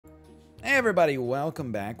Hey everybody,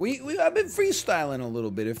 welcome back. I've been freestyling a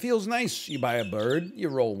little bit. It feels nice. You buy a bird, you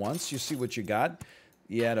roll once, you see what you got.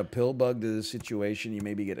 You add a pill bug to the situation, you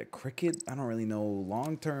maybe get a cricket. I don't really know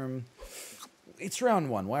long term. It's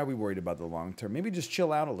round one. Why are we worried about the long term? Maybe just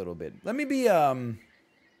chill out a little bit. Let me be about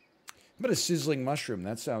a sizzling mushroom.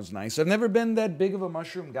 That sounds nice. I've never been that big of a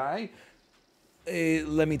mushroom guy.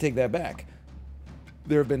 Let me take that back.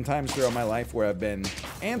 There have been times throughout my life where I've been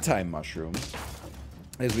anti-mushroom.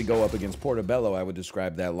 As we go up against Portobello, I would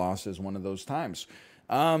describe that loss as one of those times.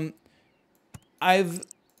 I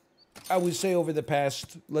would say over the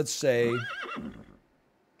past, let's say,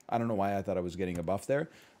 I don't know why I thought I was getting a buff there.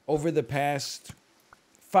 Over the past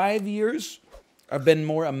 5 years, I've been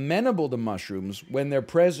more amenable to mushrooms. When they're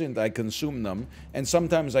present, I consume them. And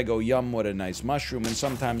sometimes I go, yum, what a nice mushroom. And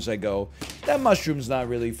sometimes I go, that mushroom's not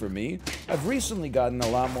really for me. I've recently gotten a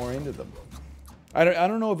lot more into them. I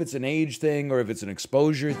don't know if it's an age thing or if it's an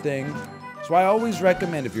exposure thing. So I always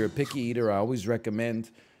recommend, if you're a picky eater, I always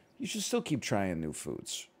recommend you should still keep trying new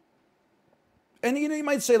foods. And you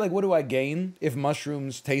might say, like, what do I gain if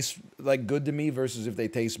mushrooms taste like good to me versus if they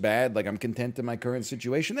taste bad? Like, I'm content in my current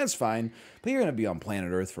situation. That's fine. But you're going to be on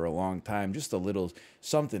planet Earth for a long time. Just a little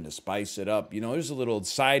something to spice it up. You know, there's a little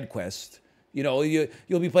side quest. You know,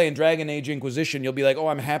 you'll be playing Dragon Age Inquisition. You'll be like, oh,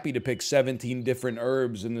 I'm happy to pick 17 different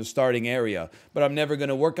herbs in the starting area, but I'm never going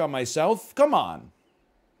to work on myself? Come on.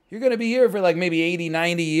 You're going to be here for like maybe 80,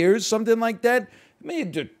 90 years, something like that.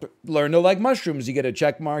 Maybe learn to like mushrooms. You get a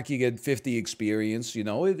check mark. You get 50 experience. You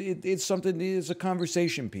know, it's something, it's a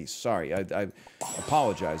conversation piece. Sorry, I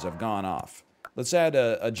apologize. I've gone off. Let's add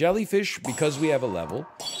a jellyfish because we have a level.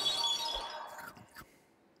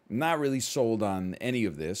 Not really sold on any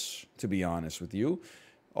of this, to be honest with you.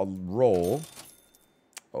 I'll roll.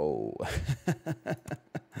 Oh.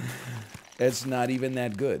 It's not even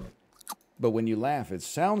that good. But when you laugh, it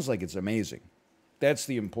sounds like it's amazing. That's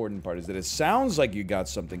the important part, is that it sounds like you got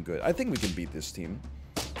something good. I think we can beat this team.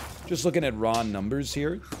 Just looking at raw numbers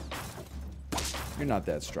here. You're not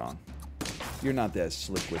that strong. You're not that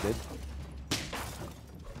slick with it.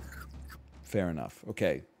 Fair enough.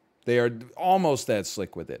 Okay. They are almost that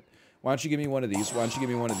slick with it. Why don't you give me one of these? Why don't you give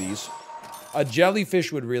me one of these? A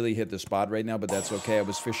jellyfish would really hit the spot right now, but that's okay. I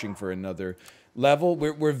was fishing for another level.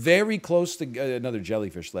 We're very close to another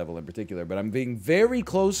jellyfish level in particular, but I'm being very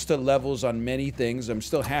close to levels on many things. I'm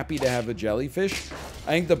still happy to have a jellyfish.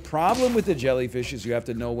 I think the problem with the jellyfish is you have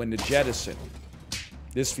to know when to jettison.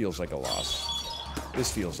 This feels like a loss.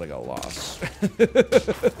 This feels like a loss.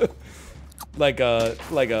 Like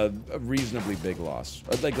a reasonably big loss.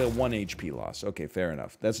 Like a 1 HP loss. Okay, fair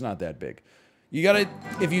enough. That's not that big. You gotta,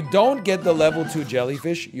 if you don't get the level 2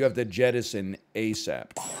 jellyfish, you have to jettison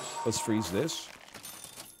ASAP. Let's freeze this.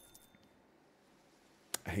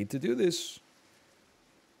 I hate to do this.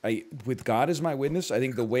 With God as my witness, I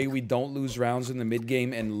think the way we don't lose rounds in the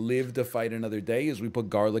mid-game and live to fight another day is we put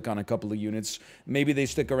garlic on a couple of units. Maybe they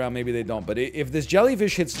stick around, maybe they don't. But if this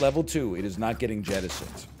jellyfish hits level 2, it is not getting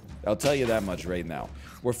jettisoned. I'll tell you that much right now.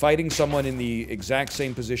 We're fighting someone in the exact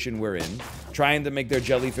same position we're in, trying to make their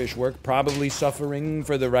jellyfish work, probably suffering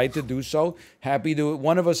for the right to do so. Happy to...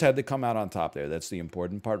 One of us had to come out on top there. That's the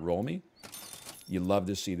important part. Roll me. You love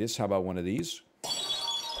to see this. How about one of these?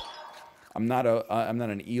 I'm not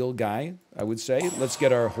an eel guy, I would say. Let's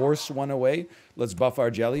get our horse one away. Let's buff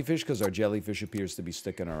our jellyfish, because our jellyfish appears to be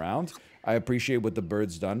sticking around. I appreciate what the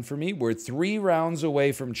bird's done for me. We're 3 rounds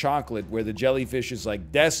away from chocolate, where the jellyfish is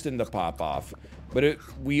like destined to pop off. But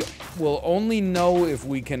we will only know if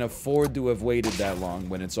we can afford to have waited that long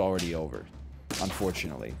when it's already over.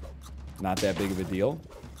 Unfortunately. Not that big of a deal.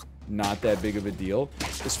 Not that big of a deal.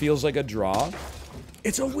 This feels like a draw.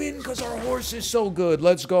 It's a win because our horse is so good.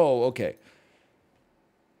 Let's go. Okay.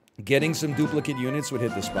 Getting some duplicate units would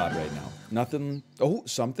hit the spot right now. Nothing. Oh,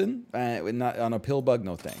 something? Not on a pill bug?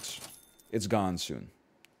 No thanks. It's gone soon.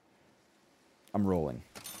 I'm rolling.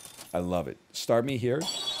 I love it. Start me here.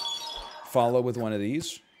 Follow with one of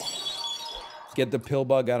these. Get the pill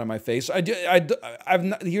bug out of my face.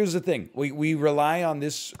 Here's the thing. We rely on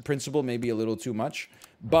this principle maybe a little too much,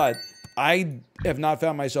 but I have not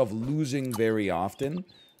found myself losing very often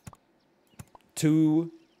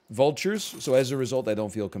to vultures. So as a result, I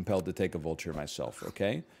don't feel compelled to take a vulture myself,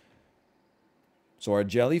 okay? So our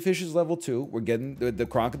jellyfish is level 2. We're getting... The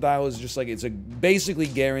crocodile is just like... It's a basically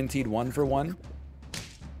guaranteed 1-for-1.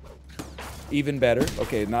 Even better.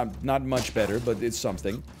 Okay, not much better, but it's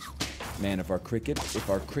something. Man, if our cricket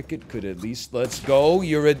could at least... Let's go.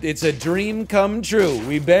 It's a dream come true.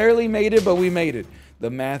 We barely made it, but we made it.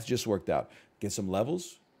 The math just worked out. Get some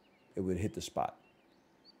levels, it would hit the spot.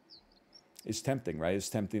 It's tempting, right? It's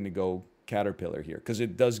tempting to go caterpillar here, because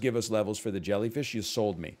it does give us levels for the jellyfish. You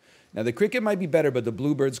sold me. Now, the cricket might be better, but the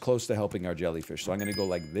bluebird's close to helping our jellyfish. So I'm going to go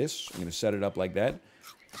like this. I'm going to set it up like that.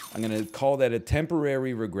 I'm going to call that a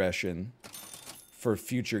temporary regression for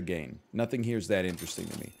future gain. Nothing here is that interesting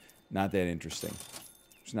to me. Not that interesting.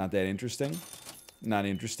 It's not that interesting. Not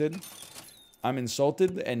interested. I'm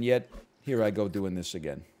insulted, and yet here I go doing this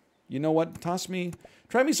again. You know what? Toss me...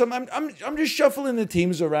 Try me some. I'm just shuffling the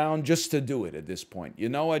teams around just to do it at this point. You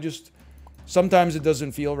know, sometimes it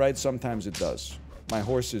doesn't feel right, sometimes it does. My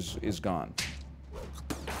horse is gone.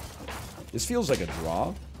 This feels like a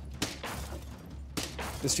draw.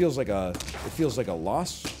 This feels like it feels like a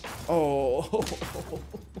loss. Oh.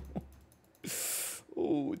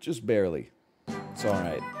 Oh, just barely. It's all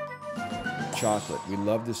right. Chocolate. We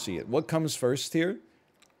love to see it. What comes first here?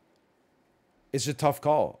 It's a tough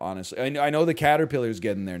call, honestly. I know the caterpillar's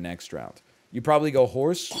getting there next round. You probably go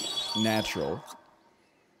horse, natural.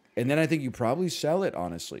 And then I think you probably sell it,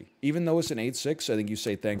 honestly. Even though it's an 8-6, I think you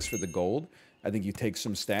say thanks for the gold. I think you take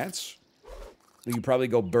some stats. You probably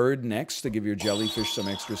go bird next to give your jellyfish some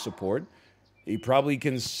extra support. You probably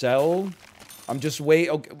can sell. I'm just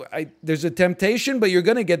okay, there's a temptation, but you're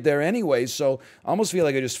going to get there anyway. So I almost feel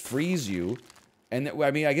like I just freeze you. And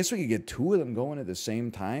I mean, I guess we could get two of them going at the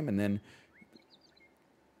same time, and then...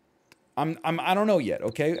 I don't know yet,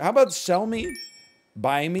 okay? How about sell me,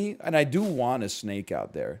 buy me, and I do want a snake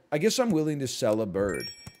out there. I guess I'm willing to sell a bird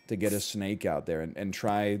to get a snake out there and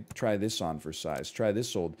try this on for size. Try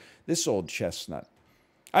this old chestnut.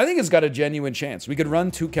 I think it's got a genuine chance. We could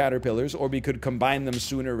run 2 caterpillars, or we could combine them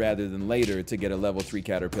sooner rather than later to get a level 3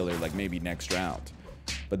 caterpillar, like maybe next round.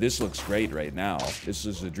 But this looks great right now. This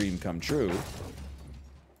is a dream come true.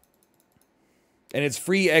 And it's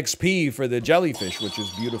free XP for the jellyfish, which is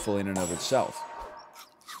beautiful in and of itself.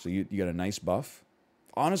 So you got a nice buff.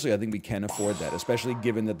 Honestly, I think we can afford that, especially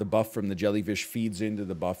given that the buff from the jellyfish feeds into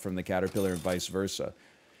the buff from the caterpillar and vice versa.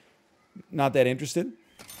 Not that interested.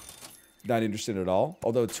 Not interested at all.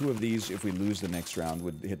 Although 2 of these, if we lose the next round,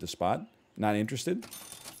 would hit the spot. Not interested.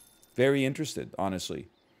 Very interested, honestly.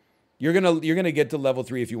 You're gonna get to level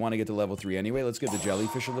 3 if you want to get to level 3 anyway. Let's get the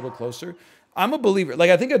jellyfish a little closer. I'm a believer. Like,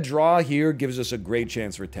 I think a draw here gives us a great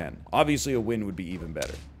chance for 10. Obviously, a win would be even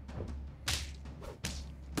better.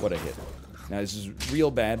 What a hit. Now, this is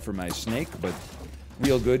real bad for my snake, but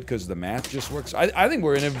real good because the math just works. I think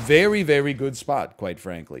we're in a very, very good spot, quite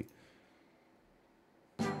frankly.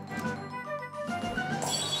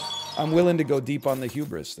 I'm willing to go deep on the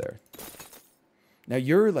hubris there. Now,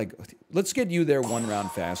 you're like, let's get you there 1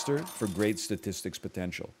 round faster for great statistics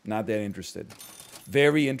potential. Not that interested.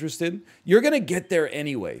 Very interested. You're going to get there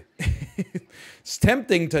anyway. It's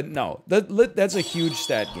tempting to... No, that's a huge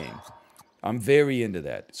stat game. I'm very into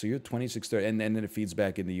that. So you're 26-30, and then it feeds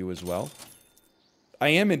back into you as well. I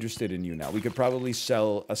am interested in you now. We could probably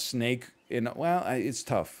sell a snake in... Well, it's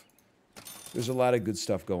tough. There's a lot of good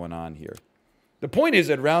stuff going on here. The point is,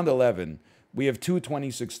 at round 11, we have 2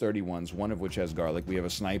 26-31s, one of which has garlic. We have a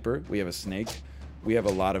sniper. We have a snake. We have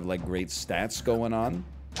a lot of, like, great stats going on.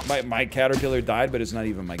 My caterpillar died, but it's not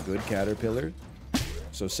even my good caterpillar.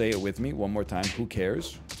 So say it with me one more time. Who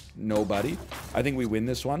cares? Nobody. I think we win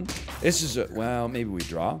this one. This is a... Well, maybe we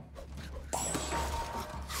draw.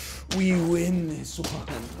 We win this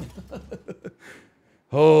one.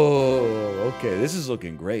 Oh, okay. This is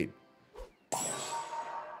looking great.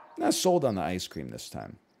 Not sold on the ice cream this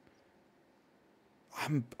time.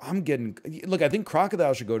 I'm getting... Look, I think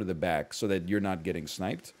Crocodile should go to the back so that you're not getting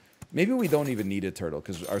sniped. Maybe we don't even need a turtle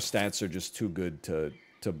because our stats are just too good to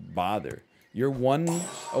bother. You're 1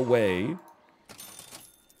 away.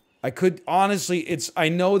 I could... Honestly, I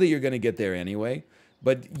know that you're going to get there anyway.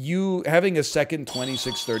 But you having a second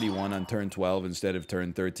 26-31 on turn 12 instead of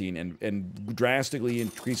turn 13 and drastically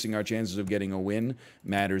increasing our chances of getting a win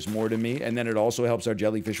matters more to me. And then it also helps our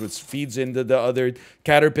jellyfish, which feeds into the other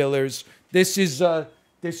caterpillars. This is a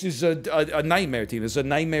nightmare team. This is a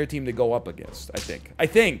nightmare team to go up against, I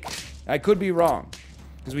think. I could be wrong.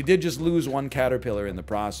 Because we did just lose 1 caterpillar in the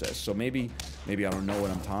process. So maybe I don't know what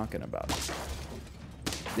I'm talking about.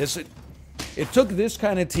 It took this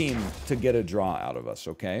kind of team to get a draw out of us,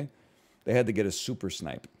 okay? They had to get a super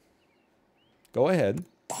snipe. Go ahead.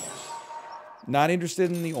 Not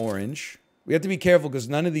interested in the orange. We have to be careful because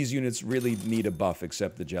none of these units really need a buff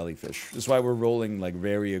except the jellyfish. That's why we're rolling like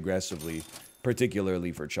very aggressively,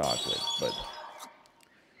 particularly for chocolate. But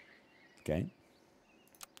okay.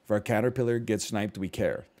 If our caterpillar gets sniped, we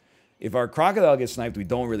care. If our crocodile gets sniped, we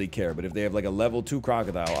don't really care. But if they have like a level 2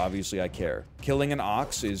 crocodile, obviously I care. Killing an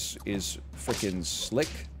ox is freaking slick.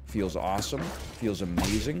 Feels awesome. Feels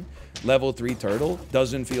amazing. Level 3 turtle.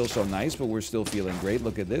 Doesn't feel so nice, but we're still feeling great.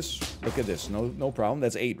 Look at this. Look at this. No problem.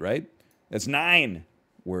 That's 8, right? That's 9.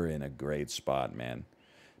 We're in a great spot, man.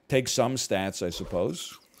 Take some stats, I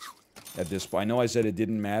suppose. At this point. I know I said it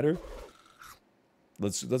didn't matter.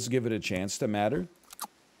 Let's give it a chance to matter.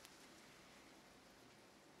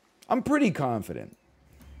 I'm pretty confident.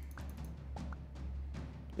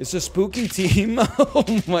 It's a spooky team.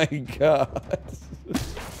 Oh my god.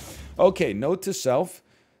 Okay, note to self.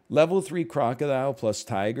 Level 3 crocodile plus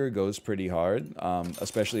tiger goes pretty hard,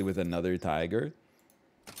 especially with another tiger.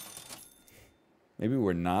 Maybe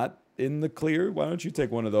we're not in the clear. Why don't you take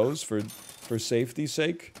one of those for safety's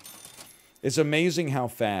sake? It's amazing how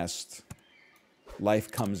fast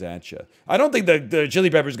life comes at you. I don't think the chili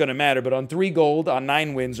pepper is going to matter, but on 3 gold, on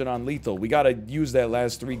 9 wins, and on lethal, we got to use that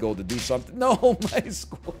last 3 gold to do something. No, my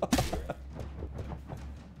squad.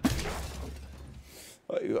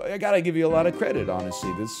 I got to give you a lot of credit,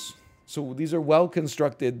 honestly. So these are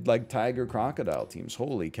well-constructed, like, tiger crocodile teams.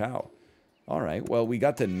 Holy cow. All right, well, we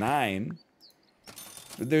got to 9.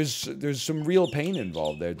 There's some real pain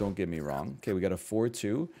involved there, don't get me wrong. Okay, we got a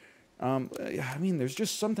 4-2. I mean, there's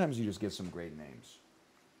just, sometimes you just get some great names.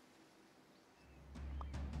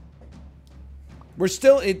 We're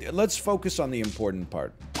still, let's focus on the important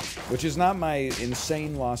part, which is not my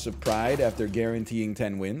insane loss of pride after guaranteeing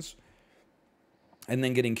 10 wins and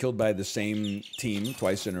then getting killed by the same team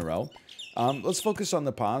twice in a row. Let's focus on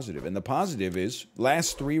the positive, and the positive is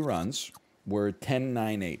last 3 runs were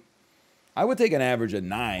 10-9-8. I would take an average of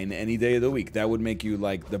 9 any day of the week. That would make you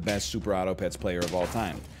like the best Super Auto Pets player of all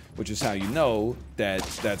time, which is how you know that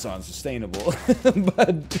that's unsustainable.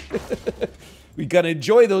 But we gotta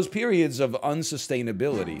enjoy those periods of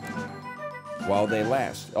unsustainability while they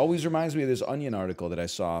last. Always reminds me of this Onion article that I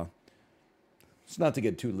saw. It's not to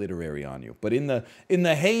get too literary on you, but in the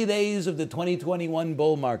heydays of the 2021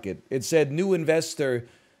 bull market, it said new investor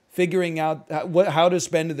figuring out how to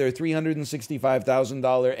spend their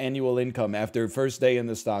 $365,000 annual income after first day in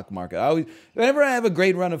the stock market. Whenever I have a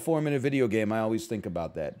great run of form in a video game, I always think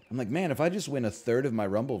about that. I'm like, man, if I just win 1/3 of my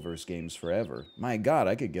Rumbleverse games forever, my God,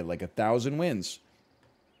 I could get like 1,000 wins.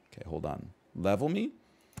 Okay, hold on. Level me.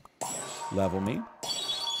 Level me.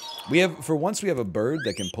 For once we have a bird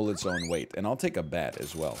that can pull its own weight, and I'll take a bat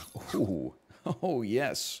as well. Ooh. Oh,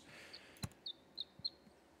 yes.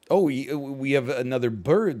 Oh, we have another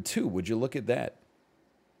bird, too. Would you look at that?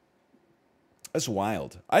 That's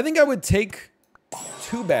wild. I think I would take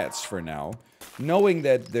 2 bats for now, knowing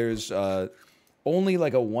that there's only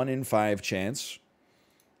like a 1 in 5 chance.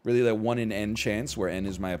 Really, like 1 in N chance, where N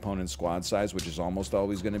is my opponent's squad size, which is almost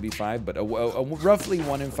always going to be 5. But a roughly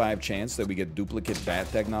 1 in 5 chance that we get duplicate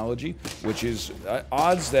bat technology, which is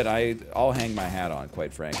odds that I'll hang my hat on,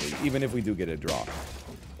 quite frankly, even if we do get a draw.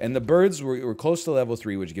 And the birds, we're close to level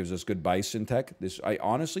 3, which gives us good bison tech.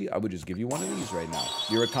 Honestly, I would just give you one of these right now.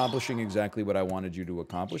 You're accomplishing exactly what I wanted you to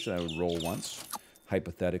accomplish, and I would roll once,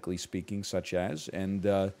 hypothetically speaking, such as.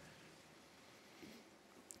 And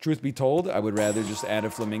truth be told, I would rather just add a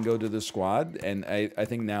flamingo to the squad. And I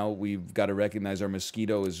think now we've got to recognize our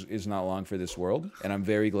mosquito is not long for this world. And I'm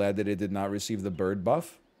very glad that it did not receive the bird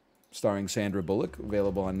buff, starring Sandra Bullock,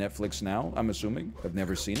 available on Netflix now, I'm assuming. I've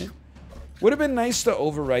never seen it. Would have been nice to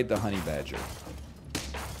overwrite the honey badger.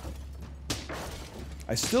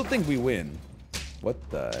 I still think we win. What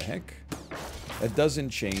the heck? That doesn't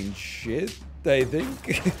change shit, I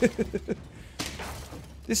think.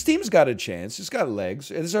 This team's got a chance. It's got legs.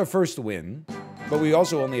 This is our first win. But we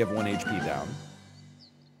also only have 1 HP down.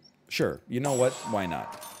 Sure. You know what? Why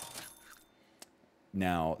not?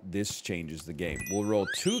 Now, this changes the game. We'll roll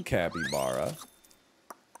 2 capybara.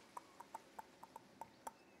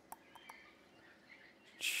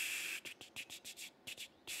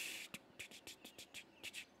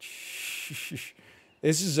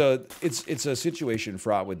 This is it's a situation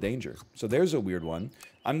fraught with danger. So there's a weird one.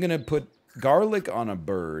 I'm gonna put garlic on a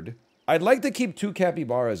bird. I'd like to keep 2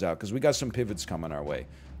 capybaras out because we got some pivots coming our way.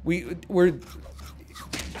 We're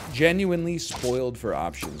genuinely spoiled for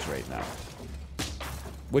options right now,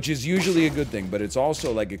 which is usually a good thing, but it's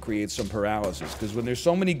also like it creates some paralysis because when there's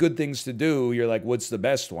so many good things to do, you're like, what's the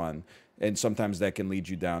best one? And sometimes that can lead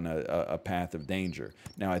you down a path of danger.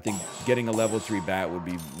 Now, I think getting a level 3 bat would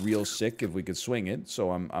be real sick if we could swing it,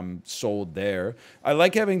 so I'm sold there. I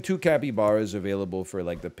like having 2 capybaras available for,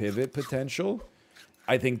 like, the pivot potential.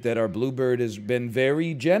 I think that our Bluebird has been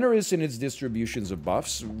very generous in its distributions of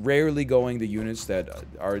buffs, rarely going to units that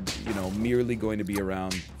are, you know, merely going to be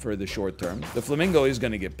around for the short term. The Flamingo is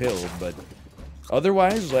going to get pilled, but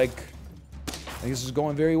otherwise, like, think this is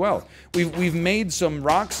going very well. We've made some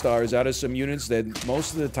rock stars out of some units that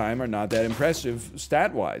most of the time are not that impressive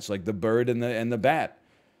stat-wise, like the bird and the bat.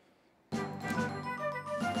 Okay,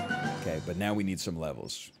 but now we need some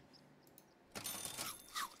levels.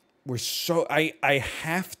 We're so... I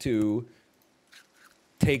have to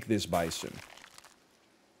take this bison.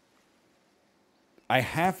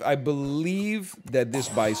 I believe that this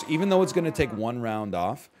bison, even though it's going to take one round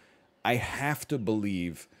off, I have to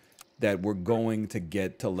believe that we're going to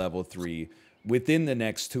get to level 3 within the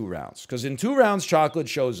next 2 rounds. Because in 2 rounds, Chocolate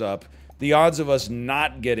shows up. The odds of us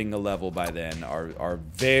not getting a level by then are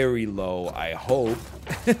very low, I hope.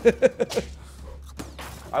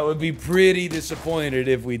 I would be pretty disappointed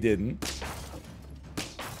if we didn't.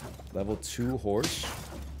 Level 2 horse.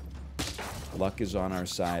 Luck is on our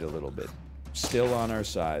side a little bit. Still on our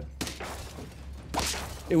side.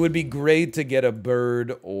 It would be great to get a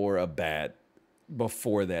bird or a bat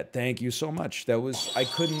before that. Thank you so much. That was... I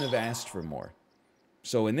couldn't have asked for more.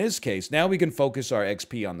 So in this case, now we can focus our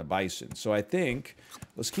XP on the bison. So I think...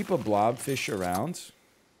 Let's keep a blobfish around.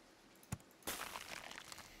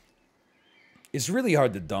 It's really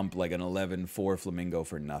hard to dump like an 11-4 flamingo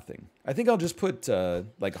for nothing. I think I'll just put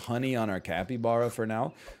like honey on our capybara for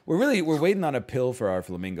now. We're waiting on a pill for our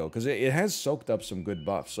flamingo because it has soaked up some good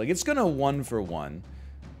buffs. Like it's gonna 1-for-1.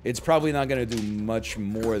 It's probably not gonna do much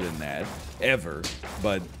more than that ever,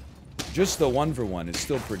 but just the 1-for-1 is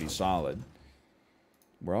still pretty solid.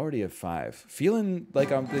 We're already at 5. Feeling like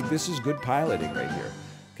this is good piloting right here.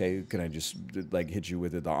 Okay, can I just like hit you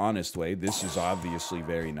with it the honest way? This is obviously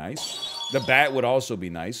very nice. The bat would also be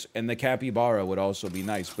nice, and the capybara would also be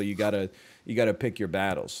nice, but you gotta pick your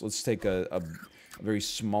battles. Let's take a very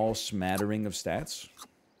small smattering of stats.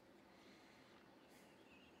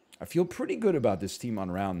 I feel pretty good about this team on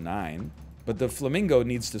round 9, but the flamingo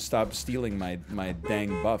needs to stop stealing my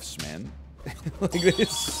dang buffs, man. Like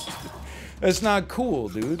this, that's not cool,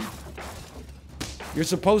 dude. You're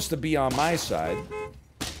supposed to be on my side.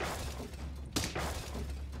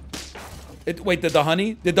 Wait, did the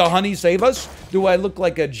honey save us? Do I look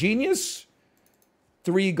like a genius?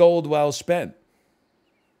 3 gold well spent.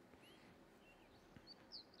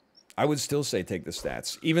 I would still say take the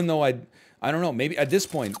stats. Even though I don't know, maybe at this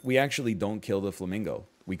point, we actually don't kill the flamingo.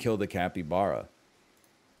 We kill the capybara.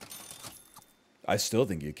 I still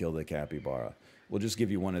think you kill the capybara. We'll just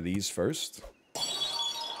give you one of these first.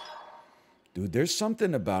 Dude, there's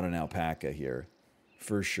something about an alpaca here.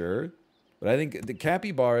 For sure. But I think the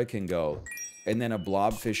capybara can go. And then a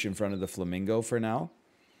blobfish in front of the flamingo for now.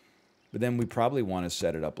 But then we probably want to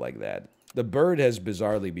set it up like that. The bird has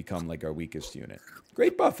bizarrely become like our weakest unit.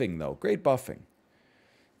 Great buffing, though. Great buffing.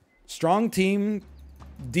 Strong team.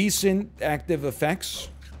 Decent active effects.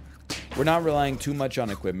 We're not relying too much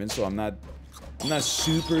on equipment, so I'm not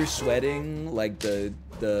super sweating like the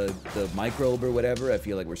microbe or whatever. I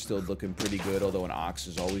feel like we're still looking pretty good, although an ox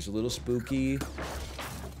is always a little spooky.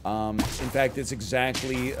 In fact, it's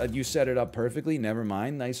exactly... you set it up perfectly. Never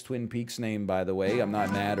mind. Nice Twin Peaks name, by the way. I'm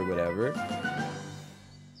not mad or whatever.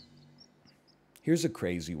 Here's a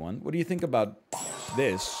crazy one. What do you think about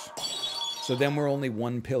this? So then we're only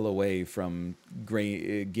 1 pill away from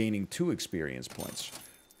gaining 2 experience points.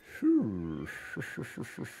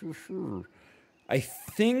 I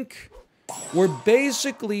think we're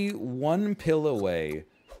basically 1 pill away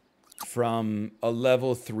from a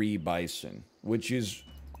level 3 bison, which is...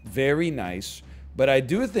 very nice, but I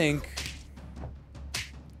do think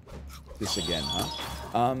this again,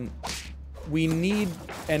 huh? We need,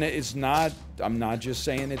 and it's not, I'm not just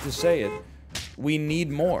saying it to say it, we need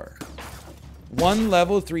more. 1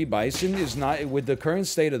 level 3 bison is not, with the current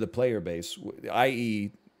state of the player base,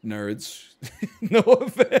 i.e. nerds, no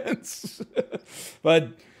offense,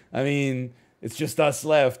 but I mean, it's just us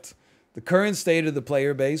left. The current state of the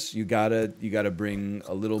player base, you gotta bring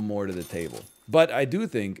a little more to the table. But I do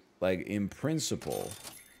think, like, in principle,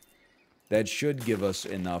 that should give us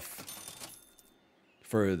enough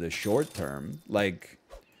for the short term. Like,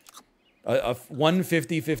 a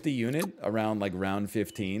 150-50 unit around, like, round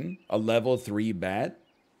 15. A level 3 bat.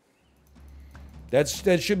 That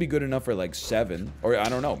should be good enough for, like, 7. Or, I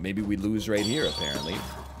don't know, maybe we lose right here, apparently.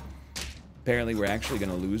 Apparently, we're actually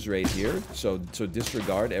going to lose right here. So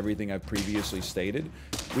disregard everything I've previously stated.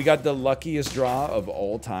 We got the luckiest draw of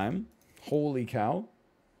all time. Holy cow.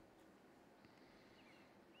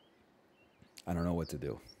 I don't know what to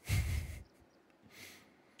do.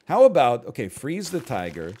 How about, okay, freeze the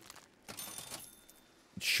tiger.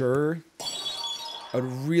 Sure. I'd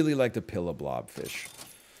really like to pill a blobfish.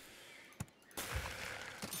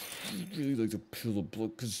 I'd really like to pill a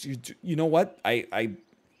blob, because you know what? I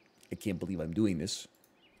can't believe I'm doing this.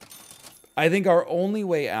 I think our only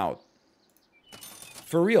way out,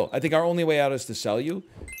 for real, I think our only way out is to sell you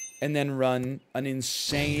and then run an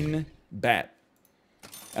insane bat.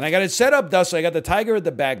 And I got it set up thus, so I got the tiger at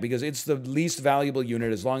the back because it's the least valuable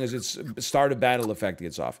unit as long as its start of battle effect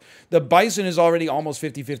gets off. The bison is already almost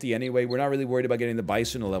 50-50 anyway. We're not really worried about getting the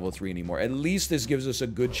bison to level 3 anymore. At least this gives us a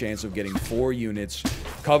good chance of getting 4 units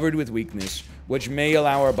covered with weakness, which may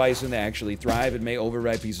allow our bison to actually thrive. It may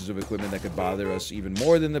override pieces of equipment that could bother us even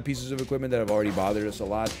more than the pieces of equipment that have already bothered us a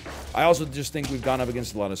lot. I also just think we've gone up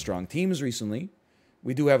against a lot of strong teams recently.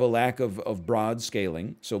 We do have a lack of broad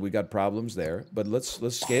scaling, so we got problems there. But let's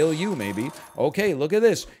scale you, maybe. Okay, look at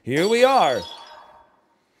this. Here we are.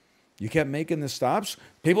 You kept making the stops.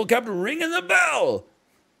 People kept ringing the bell.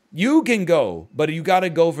 You can go, but you got to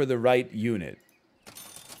go for the right unit.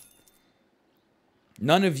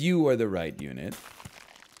 None of you are the right unit,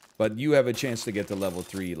 but you have a chance to get to level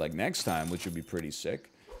 3 like next time, which would be pretty sick.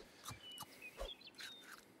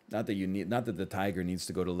 Not that the tiger needs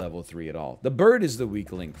to go to level 3 at all. The bird is the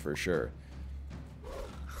weak link for sure.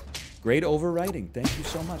 Great overwriting. Thank you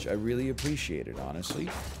so much. I really appreciate it, honestly.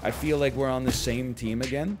 I feel like we're on the same team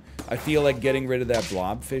again. I feel like getting rid of that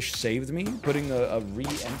blobfish saved me. Putting a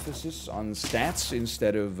re-emphasis on stats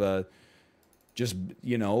instead of just,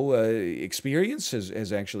 you know, experience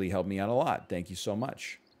has actually helped me out a lot. Thank you so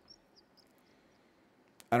much.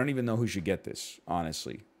 I don't even know who should get this,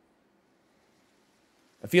 honestly.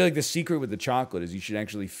 I feel like the secret with the chocolate is you should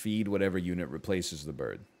actually feed whatever unit replaces the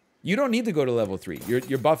bird. You don't need to go to level 3.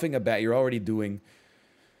 You're buffing a bat. You're already doing...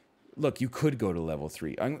 Look, you could go to level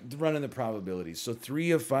 3. I'm running the probabilities. So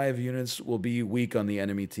 3 of 5 units will be weak on the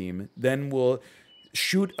enemy team. Then we'll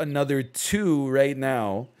shoot another 2 right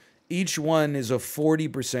now. Each one is a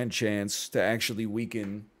 40% chance to actually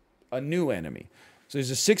weaken a new enemy. So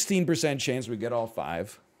there's a 16% chance we get all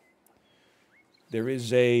 5. There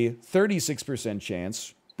is a 36%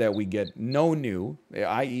 chance that we get no new,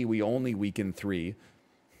 i.e. we only weaken 3.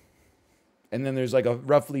 And then there's like a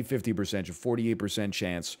roughly 50%, a 48%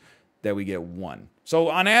 chance that we get 1. So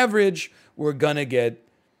on average, we're going to get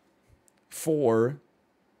 4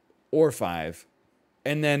 or 5.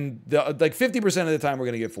 And then like 50% of the time, we're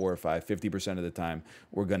going to get 4 or 5. 50% of the time,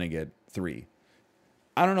 we're going to get 3.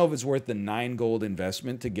 I don't know if it's worth the 9 gold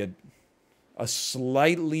investment to get a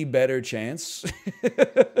slightly better chance.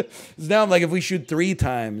 Now I'm like, if we shoot 3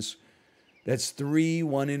 times, that's 3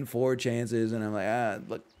 1 in 4 chances. And I'm like,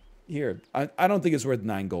 look, here. I don't think it's worth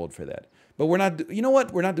 9 gold for that. But we're not, you know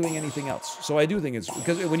what? We're not doing anything else. So I do think it's,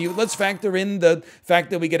 because when you, let's factor in the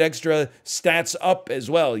fact that we get extra stats up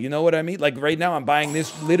as well. You know what I mean? Like right now I'm buying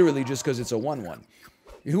this literally just because it's a 1-1.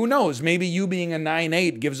 Who knows? Maybe you being a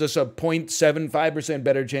 9-8 gives us a 0.75%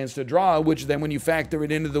 better chance to draw, which then when you factor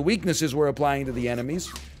it into the weaknesses we're applying to the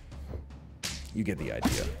enemies, you get the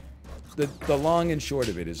idea. The long and short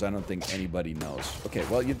of it is I don't think anybody knows. Okay,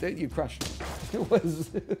 well, you crushed it. It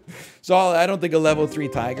was... So I don't think a level 3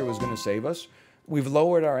 tiger was going to save us. We've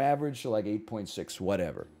lowered our average to like 8.6,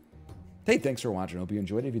 whatever. Hey, thanks for watching. Hope you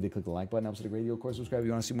enjoyed it. If you did, click the like button. Helps it a great deal. Of course, subscribe if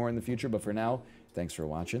you want to see more in the future. But for now, thanks for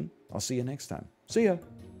watching. I'll see you next time. See ya.